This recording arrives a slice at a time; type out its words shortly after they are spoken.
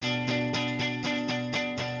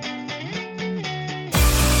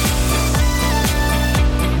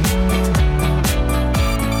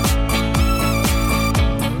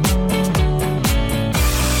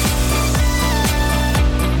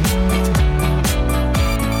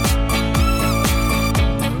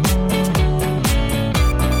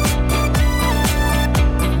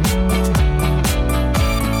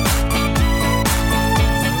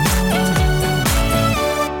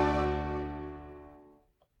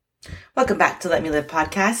Welcome back to Let Me Live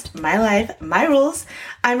podcast, My Life, My Rules.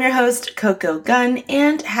 I'm your host, Coco Gunn,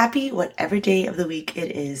 and happy whatever day of the week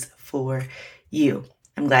it is for you.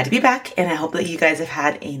 I'm glad to be back, and I hope that you guys have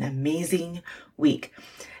had an amazing week.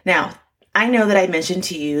 Now, I know that I mentioned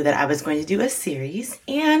to you that I was going to do a series,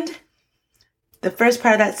 and the first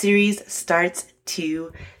part of that series starts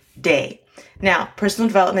today. Now, personal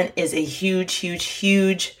development is a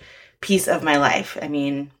huge piece of my life. I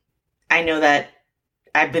mean, I know that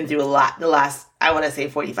I've been through a lot the last,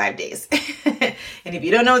 45 days. And if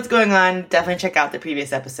you don't know what's going on, definitely check out the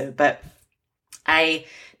previous episode. But I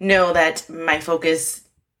know that my focus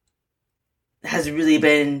has really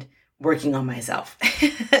been working on myself.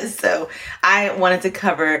 So I wanted to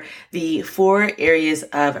cover the 4 areas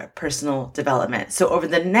of personal development. So over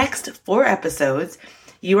the next 4 episodes,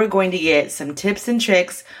 you are going to get some tips and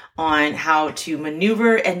tricks on how to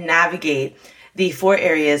maneuver and navigate the 4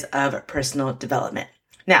 areas of personal development.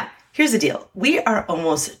 Now, here's the deal. We are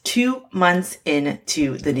almost 2 months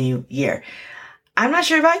into the new year. I'm not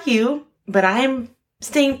sure about you, but I'm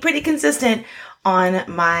staying pretty consistent on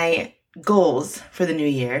my goals for the new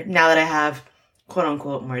year now that I have quote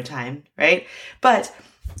unquote more time, right? But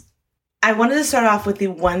I wanted to start off with the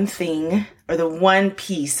one thing or the one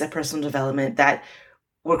piece of personal development that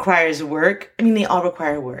requires work. I mean, they all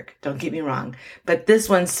require work, don't get me wrong, but this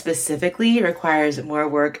one specifically requires more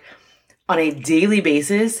work on a daily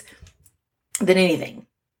basis than anything.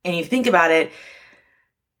 And you think about it,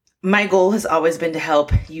 my goal has always been to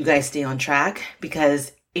help you guys stay on track,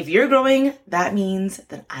 because if you're growing, that means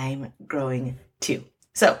that I'm growing too.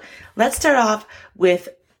 So let's start off with,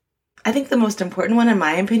 I think, the most important one in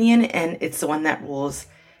my opinion, and it's the one that rules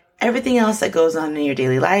everything else that goes on in your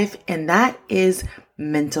daily life, and that is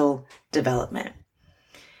mental development.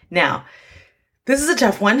 Now, this is a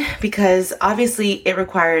tough one because obviously it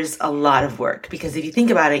requires a lot of work, because if you think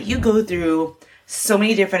about it, you go through so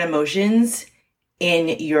many different emotions in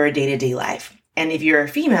your day-to-day life. And if you're a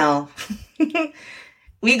female,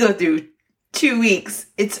 we go through 2 weeks.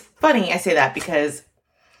 It's funny I say that because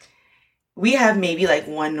we have maybe like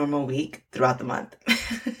one normal week throughout the month.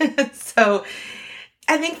 So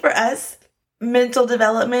I think for us, mental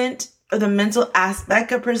development, or the mental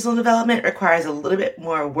aspect of personal development, requires a little bit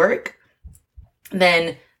more work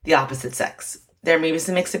than the opposite sex. There may be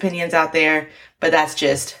some mixed opinions out there, but that's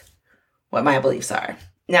just what my beliefs are.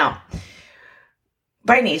 Now,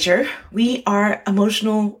 by nature, we are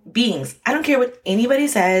emotional beings. I don't care what anybody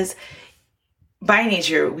says. By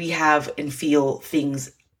nature, we have and feel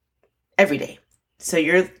things every day. So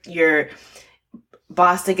your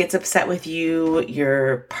boss that gets upset with you,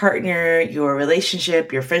 your partner, your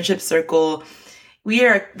relationship, your friendship circle, we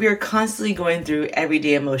are constantly going through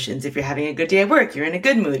everyday emotions. If you're having a good day at work, you're in a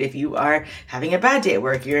good mood. If you are having a bad day at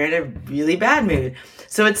work, you're in a really bad mood.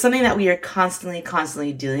 So it's something that we are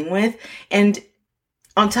constantly dealing with. And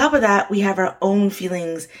on top of that, we have our own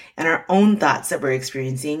feelings and our own thoughts that we're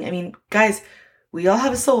experiencing. I mean, guys, we all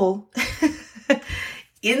have a soul.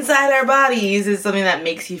 Inside our bodies is something that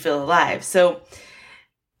makes you feel alive. So,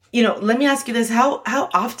 let me ask you this. How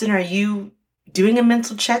often are you doing a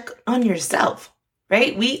mental check on yourself,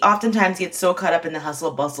 right? We oftentimes get so caught up in the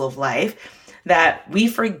hustle bustle of life that we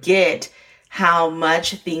forget how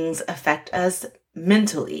much things affect us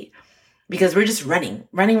mentally, because we're just running.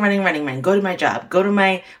 Go to my job, go to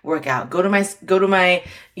my workout, go to my,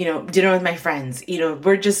 dinner with my friends.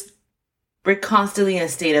 We're constantly in a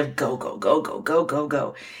state of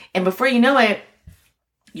go. And before you know it,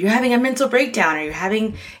 you're having a mental breakdown, or you're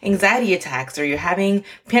having anxiety attacks, or you're having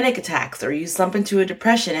panic attacks, or you slump into a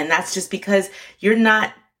depression. And that's just because you're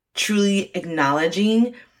not truly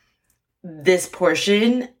acknowledging this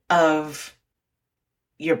portion of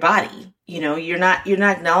your body. You're not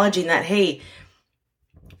acknowledging that, hey,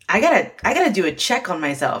 I gotta do a check on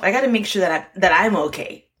myself. I gotta make sure that I'm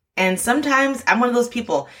okay. And sometimes I'm one of those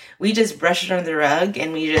people, we just brush it under the rug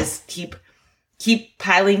and we just keep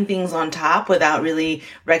piling things on top without really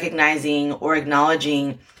recognizing or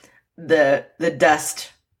acknowledging the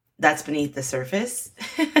dust that's beneath the surface.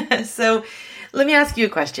 So let me ask you a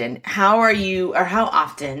question. How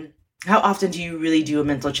often do you really do a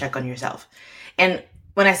mental check on yourself? And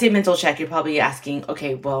when I say mental check, you're probably asking,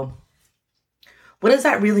 okay, well, what does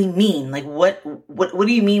that really mean? Like, what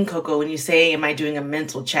do you mean, Coco, when you say, am I doing a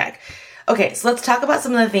mental check? Okay, so let's talk about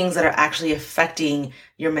some of the things that are actually affecting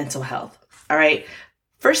your mental health. All right.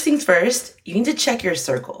 First things first, you need to check your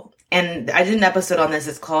circle. And I did an episode on this.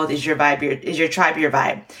 It's called, Is Your Tribe Your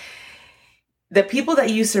Vibe? The people that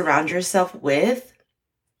you surround yourself with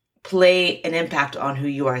play an impact on who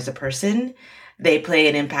you are as a person. They play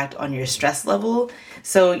an impact on your stress level.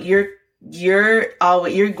 So your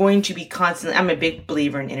you're going to be constantly, I'm a big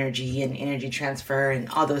believer in energy and energy transfer and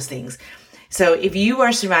all those things. So if you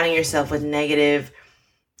are surrounding yourself with negative,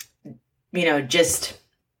 just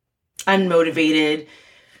unmotivated,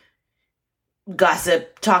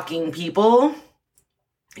 gossip talking people,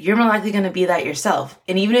 you're more likely going to be that yourself.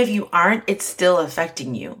 And even if you aren't, it's still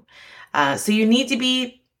affecting you. So you need to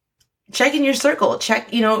be checking your circle.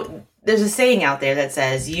 There's a saying out there that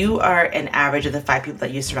says you are an average of the 5 people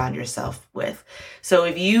that you surround yourself with. So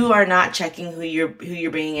if you are not checking who you're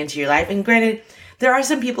bringing into your life, and granted, there are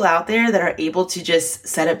some people out there that are able to just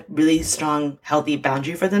set a really strong, healthy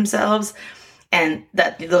boundary for themselves, and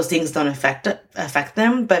that those things don't affect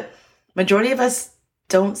them. But majority of us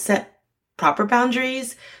don't set proper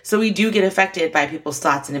boundaries, so we do get affected by people's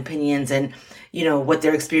thoughts and opinions, and what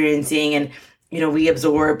they're experiencing, and we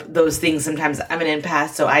absorb those things. Sometimes I'm an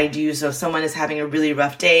empath, so I do. So if someone is having a really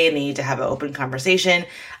rough day and they need to have an open conversation,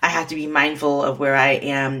 I have to be mindful of where I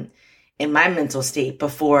am in my mental state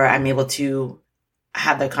before I'm able to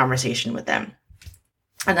have the conversation with them.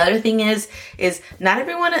 Another thing is not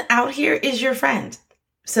everyone out here is your friend.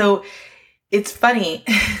 So it's funny.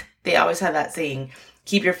 They always have that saying,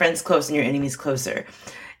 keep your friends close and your enemies closer.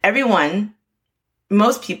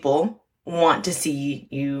 Most people want to see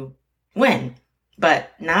you win,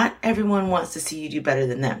 but not everyone wants to see you do better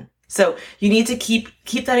than them. So you need to keep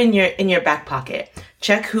that in your back pocket.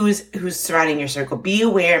 Check who's surrounding your circle. Be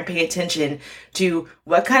aware and pay attention to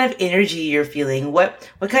what kind of energy you're feeling. What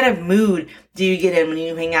kind of mood do you get in when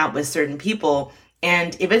you hang out with certain people?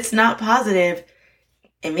 And if it's not positive,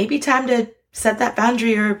 it may be time to set that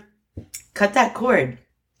boundary or cut that cord.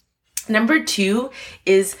 Number 2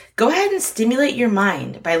 is go ahead and stimulate your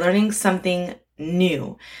mind by learning something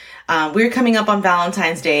new. We're coming up on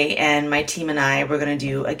Valentine's Day, and my team and I were going to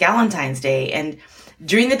do a Galentine's Day. And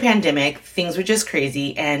during the pandemic, things were just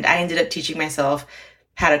crazy, and I ended up teaching myself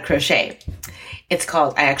how to crochet.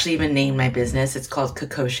 I actually even named my business. It's called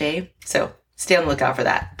Cocochet. So stay on the lookout for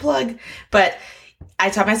that plug. But I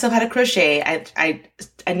taught myself how to crochet.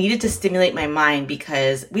 I needed to stimulate my mind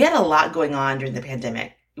because we had a lot going on during the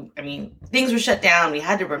pandemic. I mean, things were shut down. We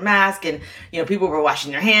had to wear masks, and, people were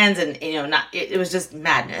washing their hands, and, it was just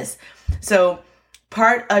madness. So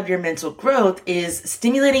part of your mental growth is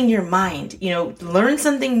stimulating your mind. Learn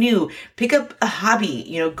something new, pick up a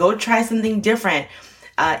hobby, go try something different.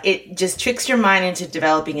 It just tricks your mind into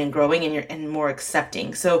developing and growing, and more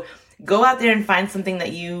accepting. So go out there and find something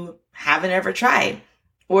that you haven't ever tried,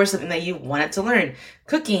 or something that you wanted to learn.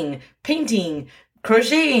 Cooking, painting,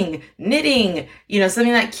 crocheting, knitting,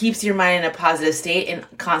 something that keeps your mind in a positive state and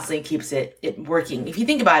constantly keeps it working. If you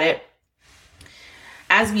think about it,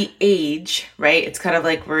 as we age, right, it's kind of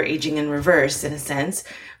like we're aging in reverse in a sense.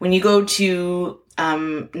 When you go to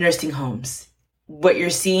nursing homes, what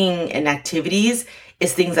you're seeing in activities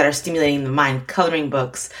is things that are stimulating the mind, coloring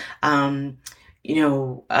books,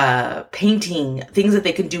 painting, things that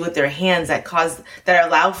they can do with their hands that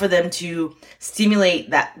allow for them to stimulate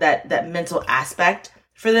that mental aspect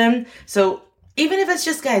for them. So even if it's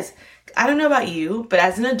just, guys, I don't know about you, but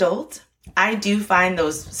as an adult, I do find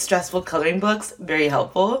those stressful coloring books very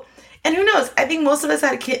helpful. And who knows? I think most of us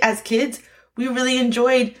as kids, we really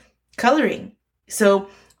enjoyed coloring. So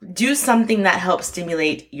do something that helps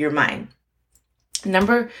stimulate your mind.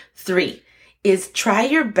 Number 3 is try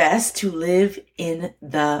your best to live in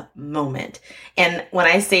the moment. And when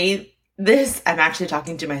I say this, I'm actually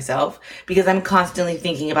talking to myself, because I'm constantly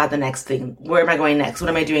thinking about the next thing. Where am I going next?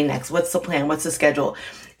 What am I doing next? What's the plan? What's the schedule?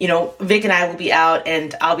 Vic and I will be out,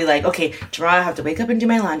 and I'll be like, okay, tomorrow I have to wake up and do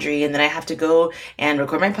my laundry, and then I have to go and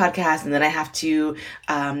record my podcast, and then I have to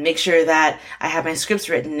make sure that I have my scripts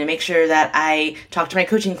written, and make sure that I talk to my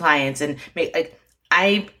coaching clients, and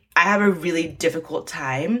I have a really difficult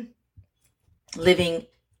time living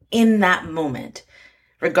in that moment,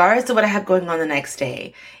 regardless of what I have going on the next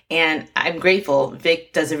day. And I'm grateful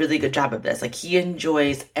Vic does a really good job of this. He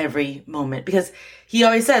enjoys every moment, because he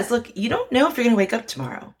always says, look, you don't know if you're going to wake up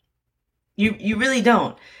tomorrow. You really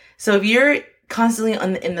don't. So if you're constantly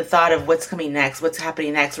in the thought of what's coming next, what's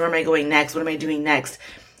happening next, where am I going next, what am I doing next,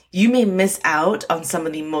 you may miss out on some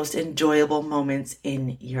of the most enjoyable moments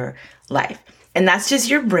in your life. And that's just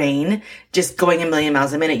your brain just going a million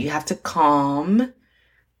miles a minute. You have to calm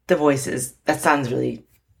the voices. That sounds really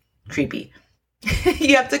creepy.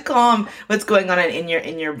 You have to calm what's going on in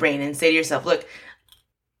your brain and say to yourself, look,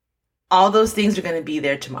 all those things are going to be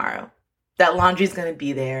there tomorrow. That laundry is going to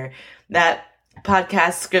be there. That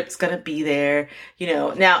podcast script's going to be there.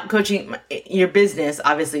 Now coaching your business,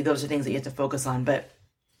 obviously those are things that you have to focus on. But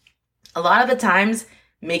a lot of the times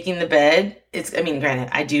making the bed, granted,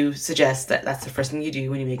 I do suggest that that's the first thing you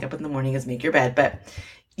do when you wake up in the morning is make your bed, but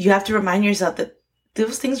you have to remind yourself that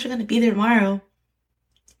those things are going to be there tomorrow.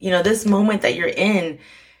 This moment that you're in,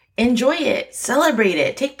 enjoy it, celebrate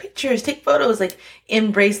it, take pictures, take photos, like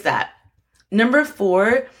embrace that. Number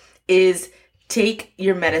 4 is take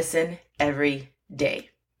your medicine every day.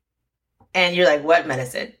 And you're like, what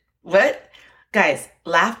medicine? What? Guys,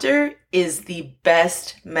 laughter is the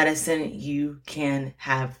best medicine you can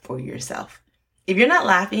have for yourself. If you're not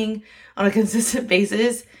laughing on a consistent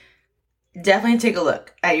basis, definitely take a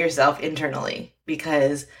look at yourself internally,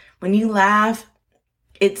 because when you laugh,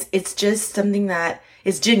 it's just something that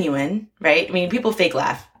is genuine, right? I mean, people fake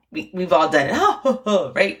laugh. We've all done it.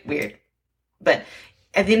 Oh, right? Weird. But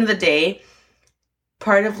at the end of the day,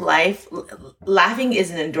 part of life, laughing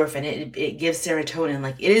is an endorphin. It gives serotonin.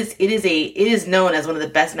 Like it is known as one of the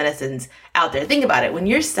best medicines out there. Think about it. When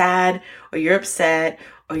you're sad or you're upset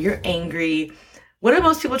or you're angry, what do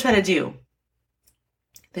most people try to do?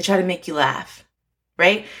 They try to make you laugh,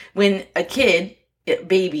 right? When a kid, a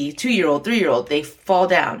baby, 2-year-old, 3-year-old, they fall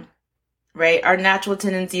down, right? Our natural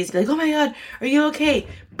tendency is to be like, oh my God, are you okay?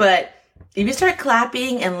 But if you start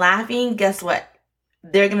clapping and laughing, guess what?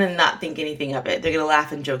 They're going to not think anything of it. They're going to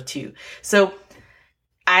laugh and joke too. So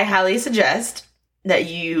I highly suggest that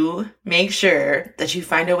you make sure that you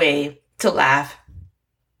find a way to laugh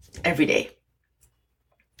every day.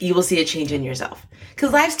 You will see a change in yourself,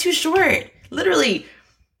 because life's too short. Literally.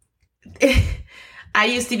 I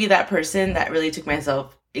used to be that person that really took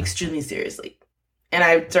myself extremely seriously. And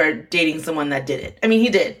I started dating someone that didn't. I mean, he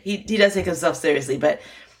did. He does take himself seriously. But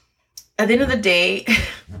at the end of the day,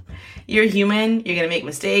 you're human. You're going to make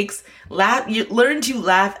mistakes. You learn to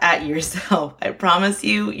laugh at yourself. I promise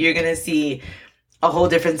you, you're going to see a whole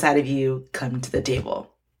different side of you come to the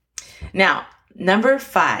table. Now, number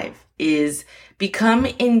 5 is become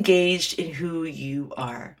engaged in who you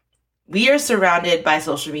are. We are surrounded by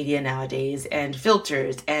social media nowadays, and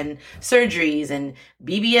filters and surgeries and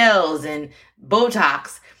BBLs and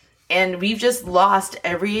Botox. And we've just lost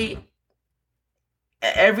every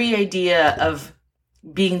idea of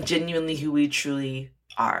being genuinely who we truly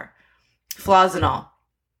are. Flaws and all.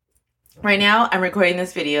 Right now, I'm recording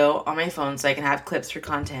this video on my phone so I can have clips for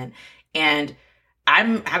content. And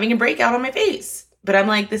I'm having a breakout on my face. But I'm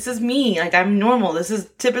like, this is me. Like, I'm normal. This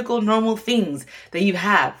is typical normal things that you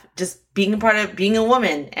have. Just being a part of being a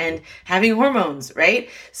woman and having hormones, right?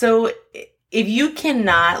 So if you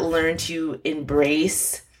cannot learn to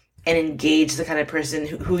embrace and engage the kind of person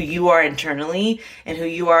who you are internally and who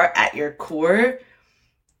you are at your core,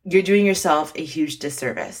 you're doing yourself a huge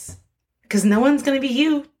disservice. Because no one's going to be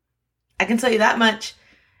you. I can tell you that much.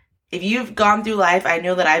 If you've gone through life, I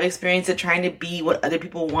know that I've experienced it, trying to be what other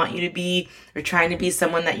people want you to be, or trying to be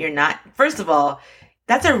someone that you're not. First of all,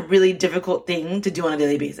 that's a really difficult thing to do on a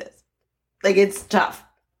daily basis. Like, it's tough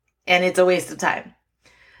and it's a waste of time.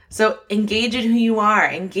 So engage in who you are.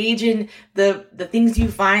 Engage in the things you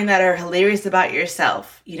find that are hilarious about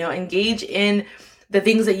yourself. Engage in the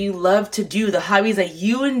things that you love to do, the hobbies that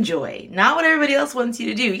you enjoy, not what everybody else wants you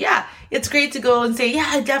to do. Yeah, it's great to go and say, yeah,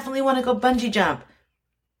 I definitely want to go bungee jump.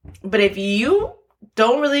 But if you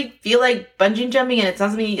don't really feel like bungee jumping and it's not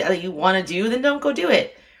something that you want to do, then don't go do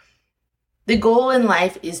it. The goal in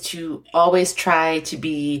life is to always try to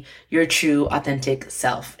be your true, authentic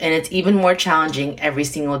self. And it's even more challenging every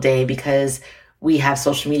single day because we have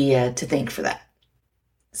social media to thank for that.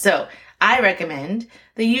 So I recommend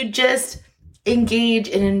that you just engage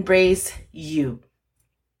and embrace you.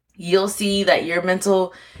 You'll see that your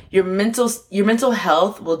mental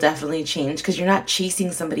health will definitely change because you're not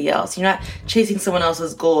chasing somebody else. You're not chasing someone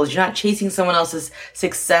else's goals. You're not chasing someone else's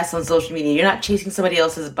success on social media. You're not chasing somebody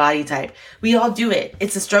else's body type. We all do it.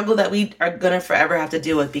 It's a struggle that we are going to forever have to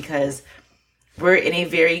deal with because we're in a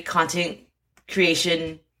very content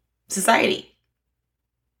creation society.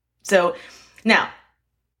 So now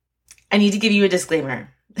I need to give you a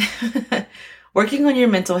disclaimer. Working on your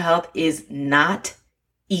mental health is not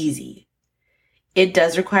easy. It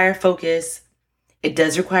does require focus, it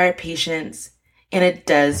does require patience, and it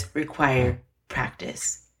does require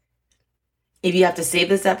practice. If you have to save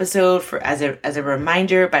this episode as a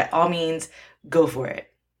reminder, by all means, go for it.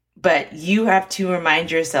 But you have to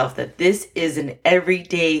remind yourself that this is an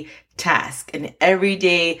everyday task, an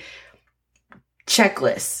everyday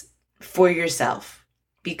checklist for yourself.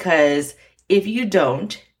 Because if you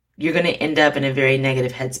don't, you're going to end up in a very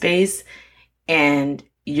negative headspace, and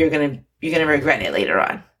you're going to regret it later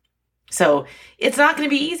on. So it's not going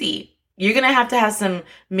to be easy. You're going to have some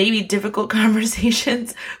maybe difficult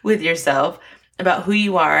conversations with yourself about who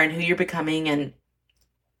you are and who you're becoming and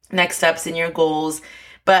next steps in your goals.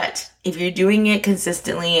 But if you're doing it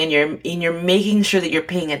consistently and you're making sure that you're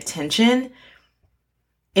paying attention,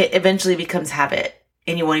 it eventually becomes habit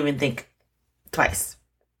and you won't even think twice.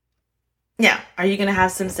 Yeah. Are you going to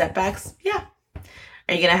have some setbacks? Yeah.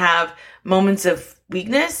 Are you going to have moments of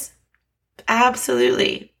weakness?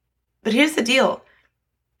 Absolutely. But here's the deal.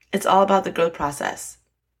 It's all about the growth process.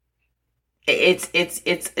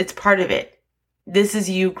 It's part of it. This is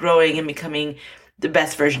you growing and becoming the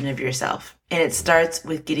best version of yourself. And it starts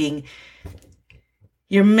with getting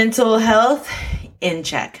your mental health in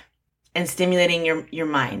check and stimulating your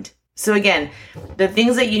mind. So again, the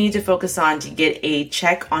things that you need to focus on to get a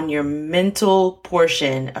check on your mental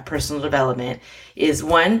portion of personal development is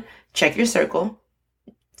 1, check your circle.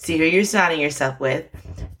 See who you're surrounding yourself with.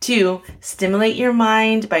 2, stimulate your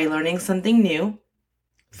mind by learning something new.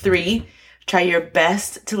 3, try your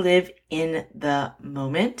best to live in the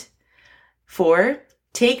moment. 4,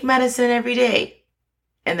 take medicine every day.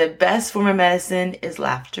 And the best form of medicine is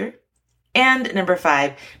laughter. And number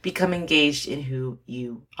 5, become engaged in who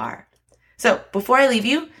you are. So before I leave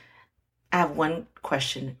you, I have one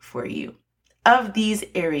question for you. Of these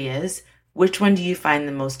areas, which one do you find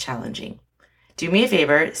the most challenging? Do me a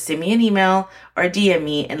favor, send me an email or DM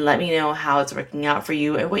me and let me know how it's working out for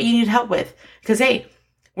you and what you need help with. Because hey,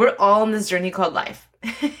 we're all on this journey called life.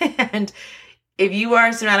 And if you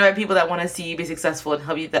are surrounded by people that want to see you be successful and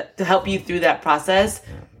help you through that process,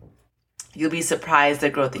 you'll be surprised the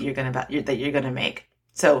growth that you're gonna make.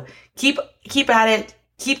 So keep at it,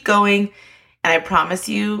 keep going, and I promise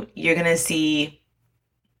you're gonna see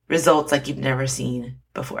results like you've never seen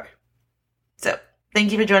before. So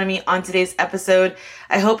thank you for joining me on today's episode.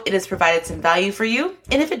 I hope it has provided some value for you.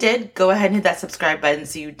 And if it did, go ahead and hit that subscribe button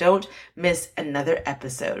so you don't miss another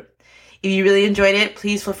episode. If you really enjoyed it,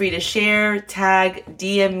 please feel free to share, tag,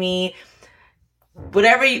 DM me,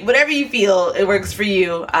 whatever you feel it works for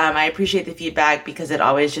you. I appreciate the feedback because it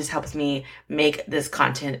always just helps me make this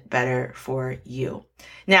content better for you.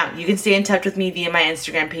 Now, you can stay in touch with me via my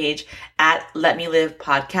Instagram page at Let Me Live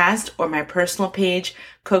Podcast or my personal page,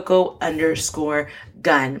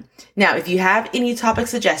 Coco_Gun. Now, if you have any topic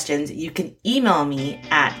suggestions, you can email me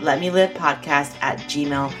at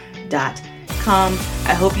letmelivepodcast@gmail.com.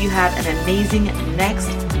 I hope you have an amazing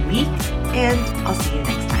next week, and I'll see you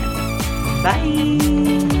next time.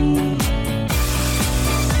 Bye.